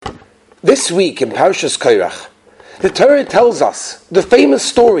This week in Parshas Korach, the Torah tells us the famous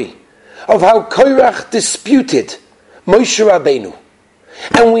story of how Korach disputed Moshe Rabbeinu.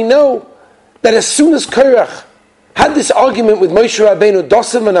 And we know that as soon as Korach had this argument with Moshe Rabbeinu,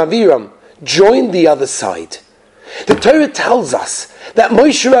 Dosav and Aviram joined the other side. The Torah tells us that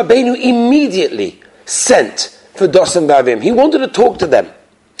Moshe Rabbeinu immediately sent for Dosav and Aviram. He wanted to talk to them.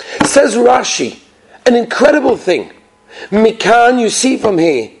 Says Rashi, an incredible thing. Mikan, you see from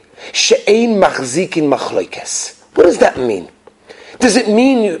here, she'ein machzikin machlokes. What does that mean? Does it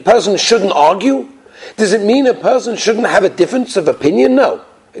mean a person shouldn't argue? Does it mean a person shouldn't have a difference of opinion? No,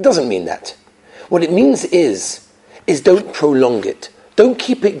 it doesn't mean that. What it means is don't prolong it. Don't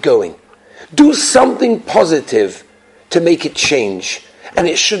keep it going. Do something positive to make it change. And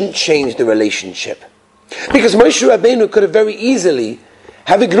it shouldn't change the relationship. Because Moshe Rabbeinu could have very easily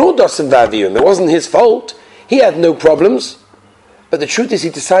have ignored Dosav and Aviram. It wasn't his fault. He had no problems. But the truth is he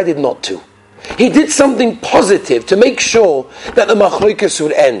decided not to. He did something positive to make sure that the machlokes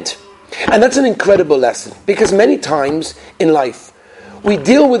would end. And that's an incredible lesson. Because many times in life, we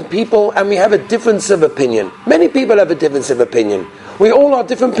deal with people and we have a difference of opinion. Many people have a difference of opinion. We all are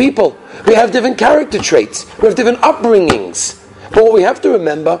different people. We have different character traits. We have different upbringings. But what we have to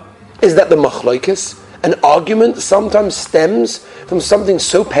remember is that the machlokes, an argument, sometimes stems from something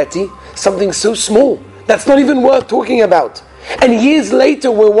so petty, something so small, that's not even worth talking about. And years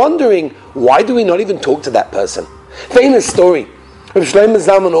later we're wondering, why do we not even talk to that person? Famous story. Reb Shlomo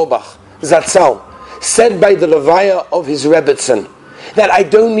Zalman Auerbach, Zatzal, said by the Levaya of his Rebbetzin, that I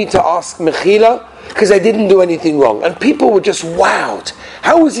don't need to ask Mechila because I didn't do anything wrong. And people were just wowed.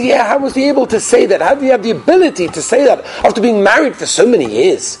 How was he able to say that? How did he have the ability to say that after being married for so many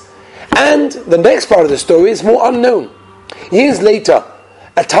years? And the next part of the story is more unknown. Years later,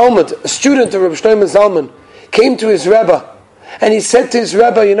 a Talmud, a student of Reb Shlomo Zalman, came to his Rebbe and he said to his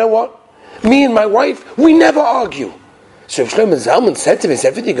Rebbe, you know what? Me and my wife, we never argue. So Reb Shlomo Zalman said to him, is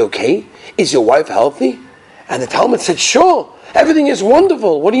everything okay? Is your wife healthy? And the Talmud said, sure, everything is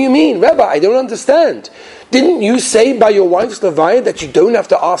wonderful. What do you mean? Rebbe, I don't understand. Didn't you say by your wife's Levaya that you don't have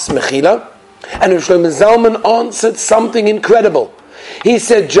to ask Mechila? And Reb Shlomo Zalman answered something incredible. He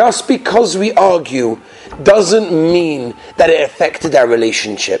said, just because we argue doesn't mean that it affected our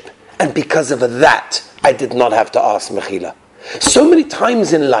relationship. And because of that, I did not have to ask Mechila. So many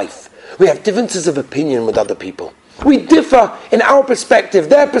times in life, we have differences of opinion with other people. We differ in our perspective,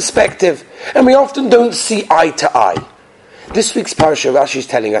 their perspective, and we often don't see eye to eye. This week's parasha, Rashi is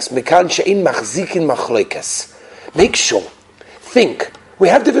telling us, Mekan she'ein machzikin machlokes. Make sure, think, we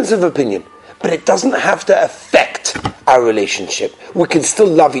have differences of opinion, but it doesn't have to affect our relationship. We can still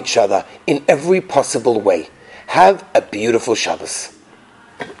love each other in every possible way. Have a beautiful Shabbos.